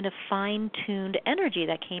this kind of fine-tuned energy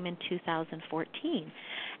that came in 2014.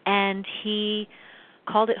 And he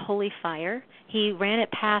called it Holy Fire. He ran it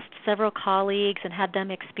past several colleagues and had them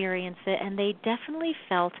experience it, and they definitely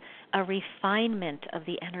felt a refinement of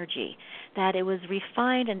the energy, that it was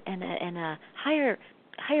refined and a higher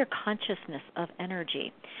consciousness of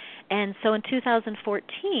energy. And so in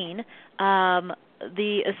 2014,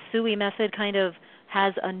 the Usui method kind of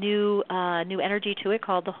has a new energy to it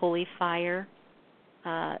called the Holy Fire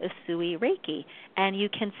Usui Reiki. And you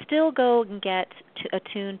can still go and get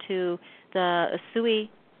attuned to the Usui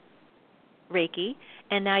Reiki,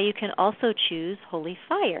 and now you can also choose Holy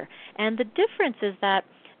Fire. And the difference is that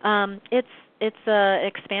it's a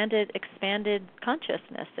expanded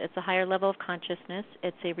consciousness. It's a higher level of consciousness.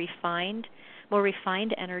 It's a more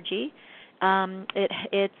refined energy.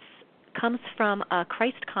 It comes from a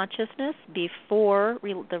Christ consciousness before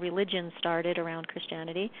the religion started around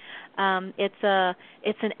Christianity. It's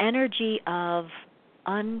an energy of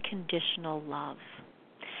unconditional love,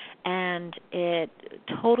 and it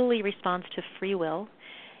totally responds to free will.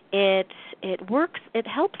 It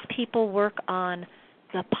helps people work on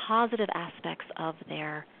the positive aspects of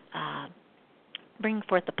their bring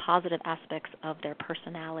forth the positive aspects of their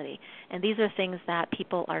personality. And these are things that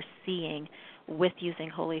people are seeing with using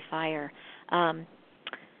Holy Fire. And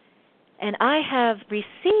I have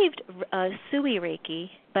received Usui Reiki,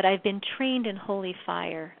 but I've been trained in Holy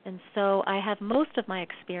Fire. And so I have most of my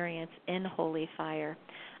experience in Holy Fire.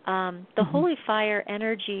 The Holy Fire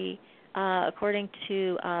energy, according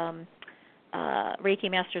to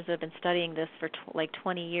Reiki masters who have been studying this for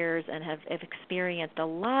 20 years and have experienced a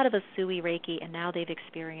lot of Usui Reiki, and now they've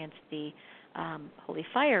experienced the Holy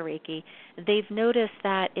Fire Reiki. They've noticed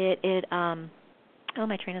that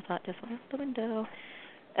my train of thought just went out the window.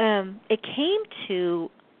 It came to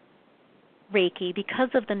Reiki because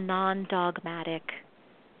of the non-dogmatic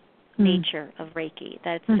nature of Reiki,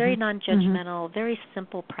 that it's very non-judgmental, very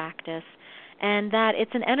simple practice, and that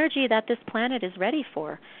it's an energy that this planet is ready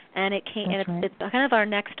for, and it's kind of our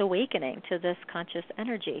next awakening to this conscious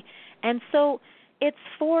energy. And so it's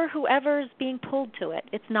for whoever's being pulled to it.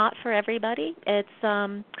 It's not for everybody. It's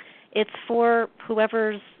for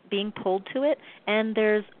whoever's being pulled to it, and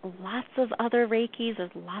there's lots of other Reikis,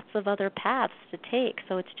 there's lots of other paths to take,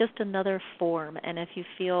 so it's just another form. And if you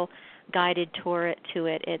feel guided toward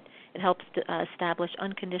it, it helps to establish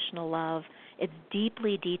unconditional love. It's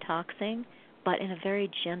deeply detoxing, but in a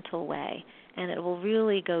very gentle way, and it will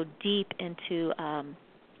really go deep into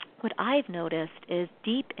what I've noticed is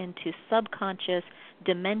deep into subconscious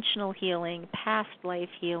dimensional healing, past life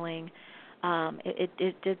healing.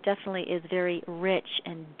 It definitely is very rich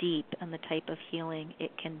and deep in the type of healing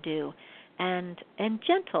it can do, and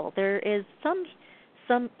gentle. There is some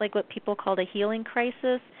like what people call a healing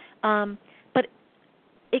crisis, but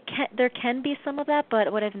there can be some of that.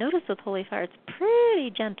 But what I've noticed with Holy Fire, it's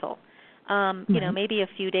pretty gentle. Maybe a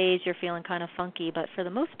few days you're feeling kind of funky, but for the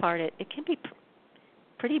most part, it can be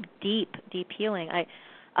pretty deep healing.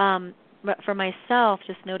 For myself,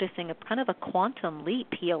 just noticing a kind of a quantum leap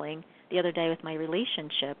healing the other day with my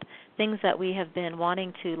relationship, things that we have been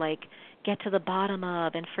wanting to get to the bottom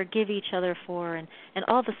of and forgive each other for, and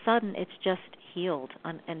all of a sudden it's just healed,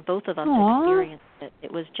 and both of us experienced it.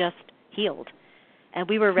 It was just healed. And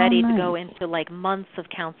we were ready to go into months of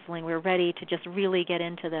counseling. We were ready to just really get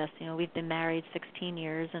into this. We've been married 16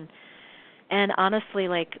 years, and honestly,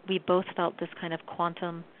 we both felt this kind of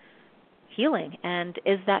quantum healing. And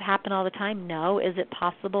is that happen all the time? No. Is it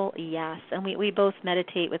possible? Yes. And we both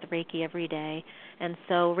meditate with Reiki every day. And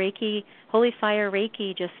so Reiki, Holy Fire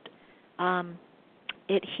Reiki, just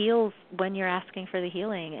it heals when you're asking for the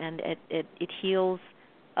healing, and it heals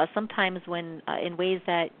sometimes when in ways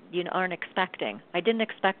that you aren't expecting. I didn't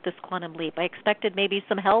expect this quantum leap. I expected maybe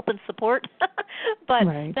some help and support, but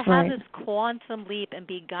to have this quantum leap and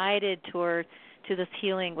be guided to this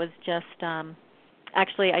healing was just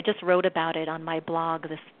actually, I just wrote about it on my blog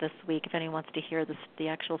this week. If anyone wants to hear the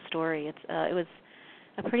actual story, it was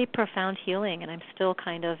a pretty profound healing, and I'm still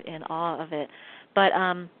kind of in awe of it. But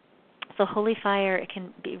so Holy Fire, it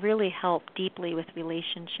can really help deeply with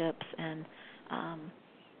relationships and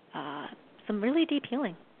some really deep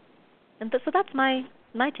healing. And so that's my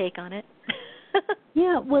take on it.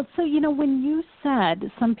 Yeah, well, so when you said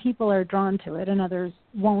some people are drawn to it and others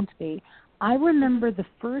won't be, I remember the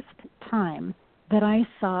first time that I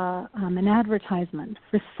saw an advertisement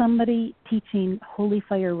for somebody teaching Holy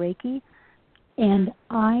Fire Reiki, and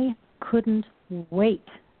I couldn't wait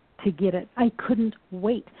to get it. I couldn't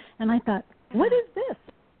wait. And I thought, what is this?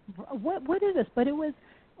 What is this? But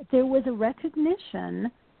there was a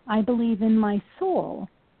recognition, I believe, in my soul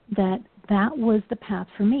that was the path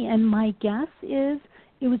for me. And my guess is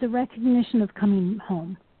it was a recognition of coming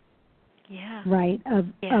home. Yeah. Right, of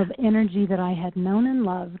energy that I had known and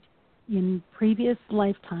loved in previous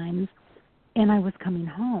lifetimes, and I was coming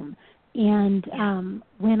home. And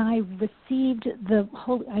when I received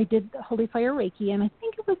I did the Holy Fire Reiki, and I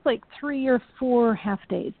think it was like 3 or 4 half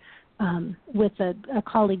days with a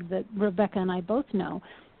colleague that Rebecca and I both know.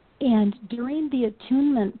 And during the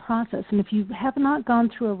attunement process, and if you have not gone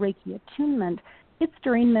through a Reiki attunement, it's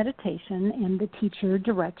during meditation, and the teacher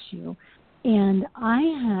directs you. And I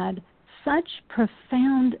had such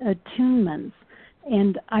profound attunements,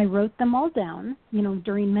 and I wrote them all down.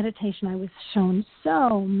 During meditation, I was shown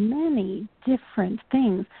so many different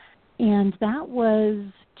things, and that was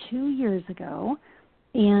 2 years ago.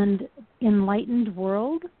 And Enlightened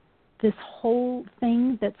World, this whole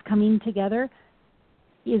thing that's coming together,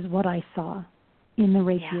 is what I saw in the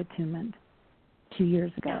Reiki attunement 2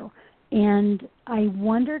 years ago. And I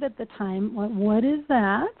wondered at the time, what is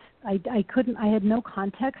that? I had no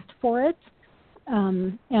context for it.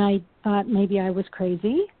 And I thought maybe I was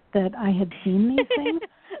crazy that I had seen these things.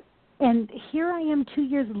 And here I am 2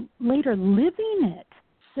 years later living it.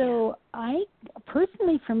 So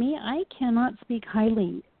personally for me, I cannot speak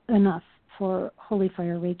highly enough for Holy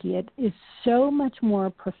Fire Reiki. It is so much more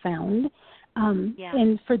profound.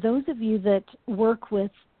 And for those of you that work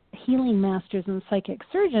with healing masters and psychic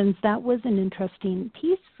surgeons, that was an interesting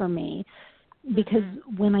piece for me, because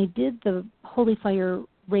when I did the Holy Fire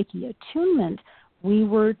Reiki attunement, we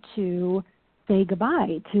were to say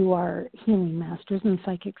goodbye to our healing masters and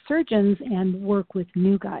psychic surgeons and work with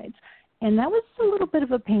new guides. And that was a little bit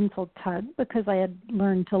of a painful tug, because I had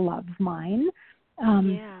learned to love mine.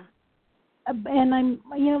 And I'm,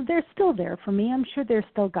 they're still there for me. I'm sure they're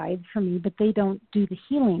still guides for me, but they don't do the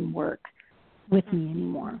healing work with me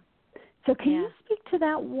anymore. So can you speak to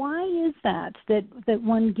that? Why is that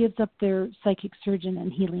one gives up their psychic surgeon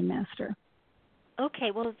and healing master?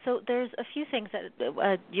 Okay, well, so there's a few things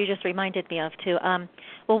that you just reminded me of, too.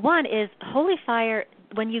 Well, one is Holy Fire,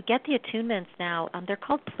 when you get the attunements now, they're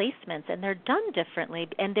called placements, and they're done differently,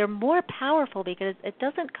 and they're more powerful because it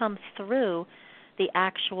doesn't come through the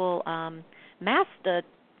actual the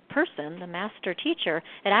person, the master teacher.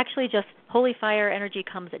 It actually just, Holy Fire energy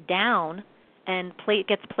comes down and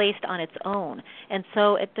gets placed on its own. And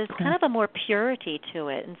so there's kind of a more purity to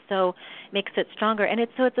it, and so makes it stronger. And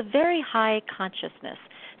it's a very high consciousness.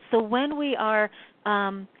 So when we are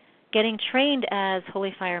getting trained as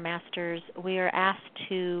Holy Fire Masters, we are asked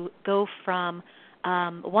to go from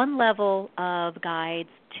one level of guides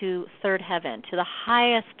to third heaven, to the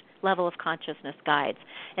highest level of consciousness guides.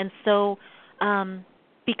 And so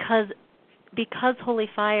because Holy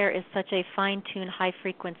Fire is such a fine-tuned,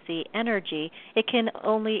 high-frequency energy, it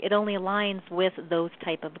only aligns with those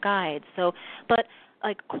type of guides. So, but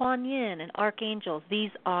like Kuan Yin and archangels,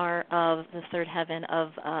 these are of the third heaven.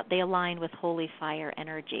 They align with Holy Fire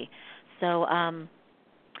energy. So,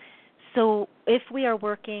 so if we are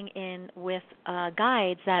working with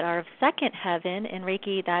guides that are of second heaven in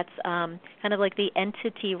Reiki, that's kind of like the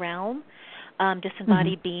entity realm.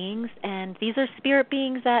 Disembodied beings, and these are spirit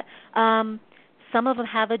beings that some of them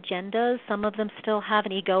have agendas, some of them still have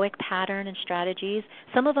an egoic pattern and strategies,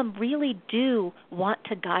 some of them really do want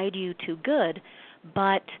to guide you to good,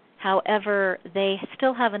 but however, they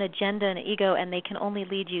still have an agenda and an ego, and they can only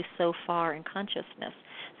lead you so far in consciousness.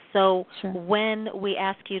 So when we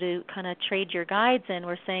ask you to kind of trade your guides in,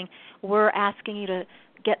 we're saying we're asking you to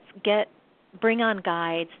bring on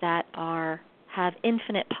guides that have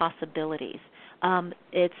infinite possibilities.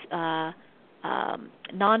 It's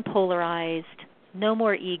non-polarized, no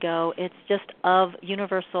more ego. It's just of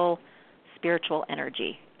universal spiritual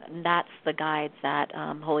energy. And that's the guides that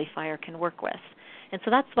Holy Fire can work with. And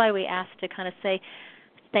so that's why we ask to kind of say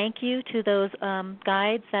thank you to those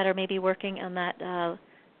guides that are maybe working on that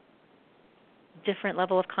different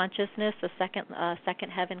level of consciousness, the second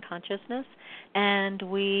heaven consciousness, and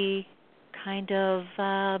we kind of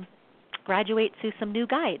graduate to some new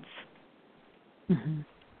guides.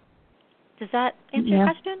 Does that answer your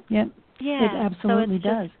question? Yeah, it absolutely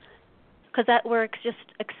does. Because we're just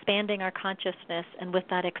expanding our consciousness, and with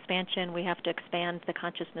that expansion, we have to expand the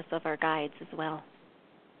consciousness of our guides as well.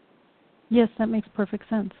 Yes, that makes perfect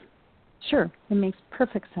sense. Sure, it makes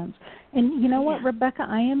perfect sense. And you know what, Rebecca,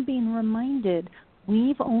 I am being reminded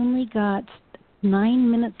we've only got 9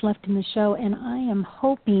 minutes left in the show, and I am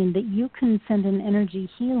hoping that you can send an energy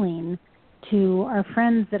healing to our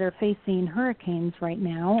friends that are facing hurricanes right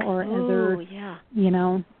now, or other,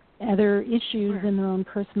 other issues in their own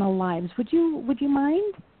personal lives. Would you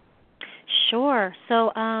mind? Sure.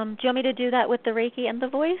 So, do you want me to do that with the Reiki and the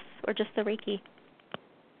voice, or just the Reiki?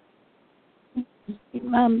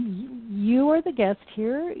 You are the guest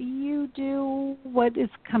here. You do what is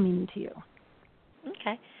coming to you.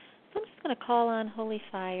 Okay. So I'm just going to call on Holy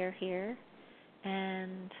Fire here,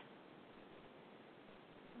 and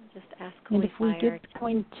just ask Holy Fire. And if we get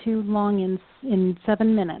going too long in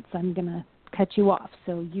 7 minutes, I'm going to cut you off.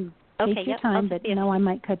 So you take your time, but no, I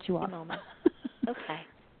might cut you off. Okay.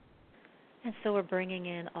 And so we're bringing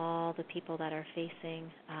in all the people that are facing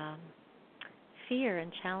fear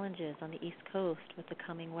and challenges on the East Coast with the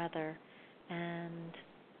coming weather, and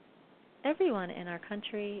everyone in our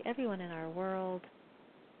country, everyone in our world.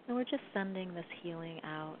 And we're just sending this healing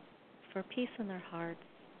out for peace in their hearts,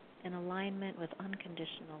 in alignment with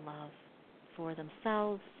unconditional love for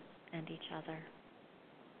themselves and each other.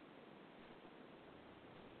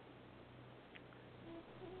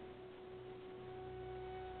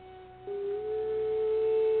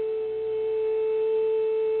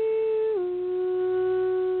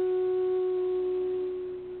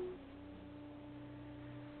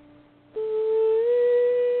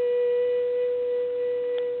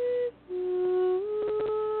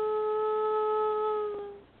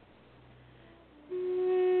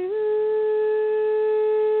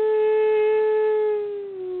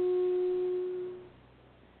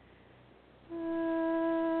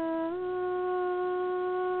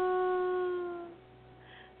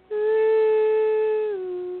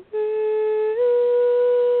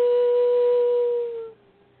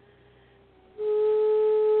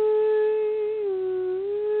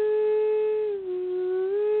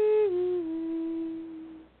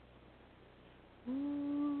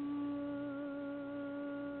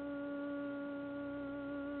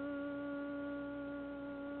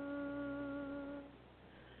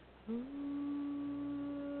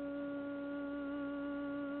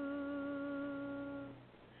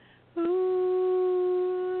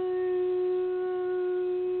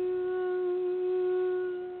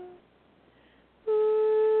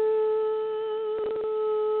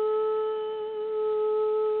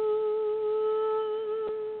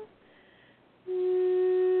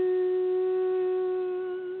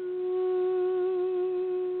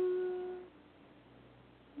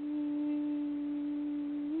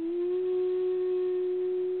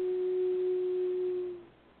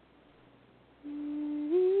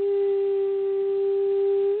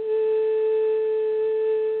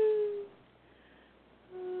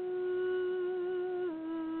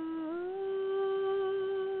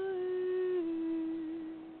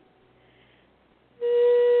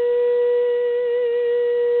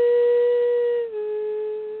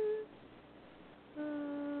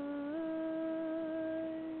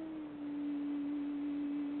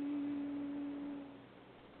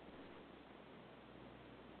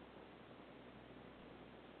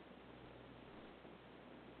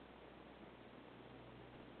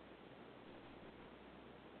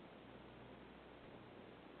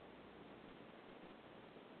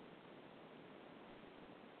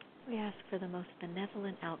 We ask for the most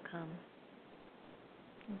benevolent outcome.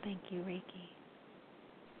 And thank you, Reiki.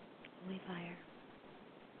 Holy Fire.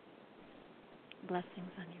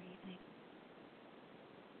 Blessings on your evening.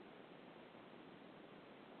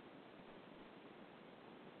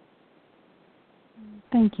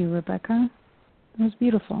 Thank you, Rebecca. It was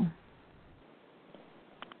beautiful.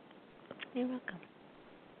 You're welcome.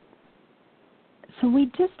 So we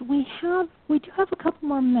do have a couple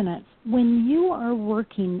more minutes. When you are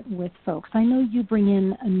working with folks, I know you bring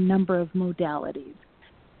in a number of modalities,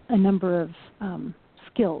 a number of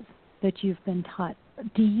skills that you've been taught.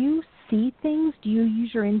 Do you see things? Do you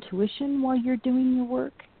use your intuition while you're doing your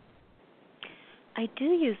work? I do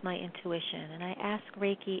use my intuition, and I ask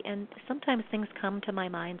Reiki, and sometimes things come to my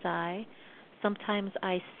mind's eye. Sometimes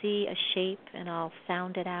I see a shape, and I'll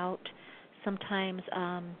sound it out. Sometimes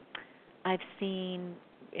I've seen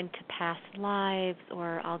into past lives,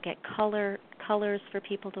 or I'll get colors for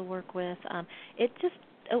people to work with. It just,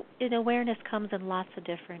 awareness comes in lots of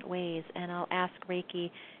different ways, and I'll ask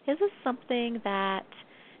Reiki, is this something that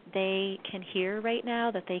they can hear right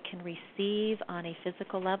now, that they can receive on a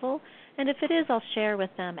physical level? And if it is, I'll share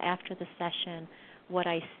with them after the session what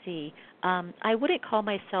I see. I wouldn't call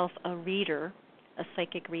myself a reader, a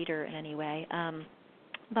psychic reader in any way,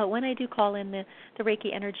 but when I do call in the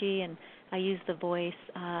Reiki energy and I use the voice,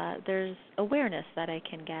 there's awareness that I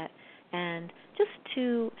can get. and just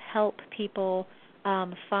to help people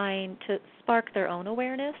to spark their own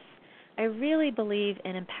awareness. I really believe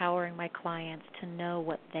in empowering my clients to know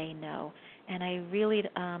what they know, and I really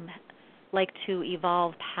like to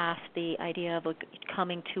evolve past the idea of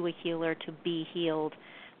coming to a healer to be healed,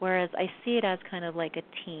 whereas I see it as kind of like a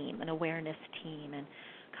team, an awareness team, and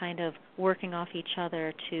kind of working off each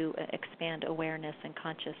other to expand awareness and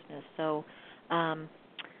consciousness. So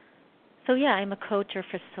yeah, I'm a coach or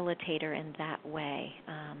facilitator in that way,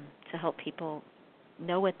 to help people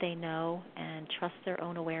know what they know and trust their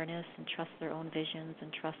own awareness and trust their own visions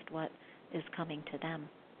and trust what is coming to them.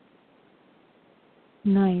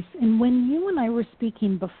 Nice. And when you and I were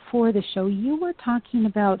speaking before the show, you were talking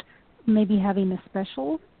about maybe having a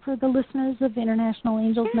special for the listeners of International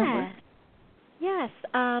Angels Network. Yes.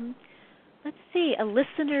 Let's see, a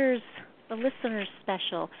listener's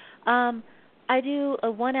special. I do a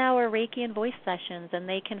 1-hour Reiki and voice sessions, and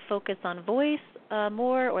they can focus on voice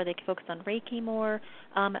more, or they can focus on Reiki more.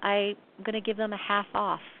 I'm going to give them a half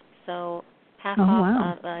off, so half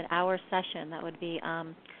off of an hour session. That would be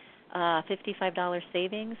 $55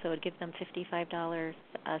 savings, so it would give them $55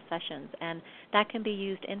 sessions, and that can be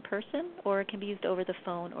used in person, or it can be used over the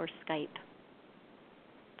phone or Skype.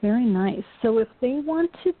 Very nice. So if they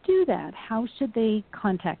want to do that, how should they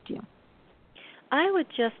contact you? I would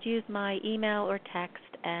just use my email or text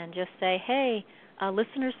and just say, hey,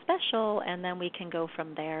 listener special, and then we can go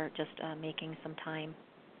from there, just making some time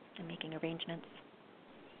and making arrangements.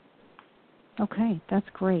 Okay, that's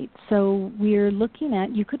great. So we're looking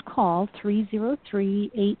at, you could call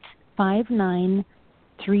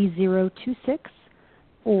 303-859-3026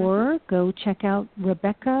 or go check out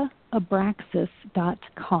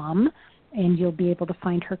RebeccaAbraxas.com, and you'll be able to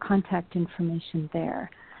find her contact information there.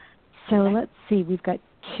 So let's see, we've got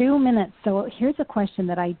 2 minutes. So here's a question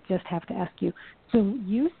that I just have to ask you. So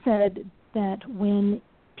you said that when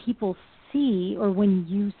people see, or when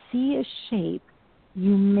you see a shape,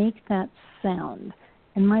 you make that sound.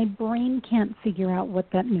 And my brain can't figure out what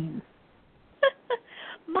that means.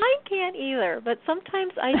 Mine can't either, but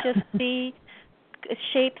sometimes I just see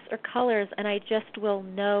shapes or colors and I just will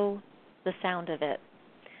know the sound of it.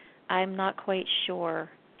 I'm not quite sure.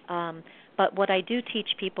 But what I do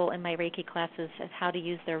teach people in my Reiki classes is how to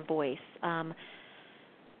use their voice. I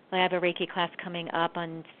have a Reiki class coming up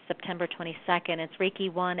on September 22nd. It's Reiki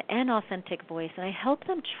 1 and Authentic Voice, and I help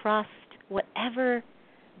them trust whatever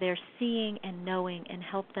they're seeing and knowing and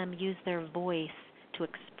help them use their voice to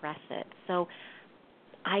express it. So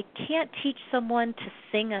I can't teach someone to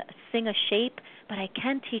sing a shape, but I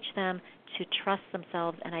can teach them to trust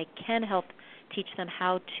themselves, and I can help teach them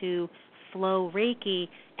how to flow Reiki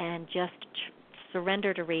and just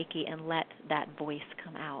surrender to Reiki and let that voice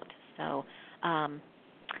come out. So,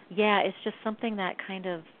 it's just something that kind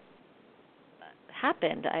of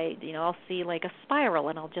happened. I'll see like a spiral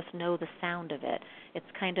and I'll just know the sound of it. It's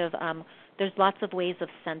kind of, there's lots of ways of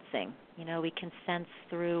sensing. We can sense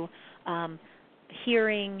through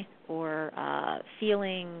hearing or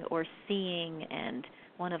feeling or seeing, and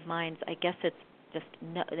one of mine's, I guess it's just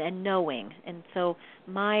knowing. And so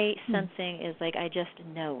my sensing is like I just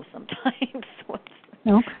know sometimes.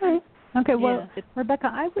 Okay. Well,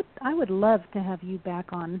 Rebecca, I would love to have you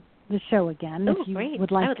back on the show again if you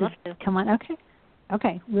would like to come on.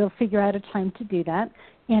 Okay. We'll figure out a time to do that.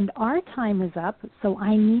 And our time is up, so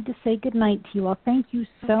I need to say goodnight to you all. Thank you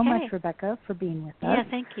so much, Rebecca, for being with us. Yeah,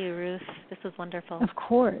 thank you, Ruth. This was wonderful. Of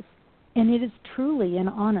course. And it is truly an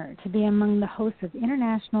honor to be among the hosts of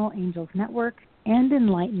International Angels Network and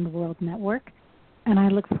Enlightened World Network, and I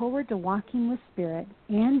look forward to walking with Spirit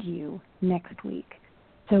and you next week.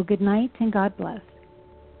 So good night and God bless.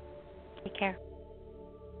 Take care.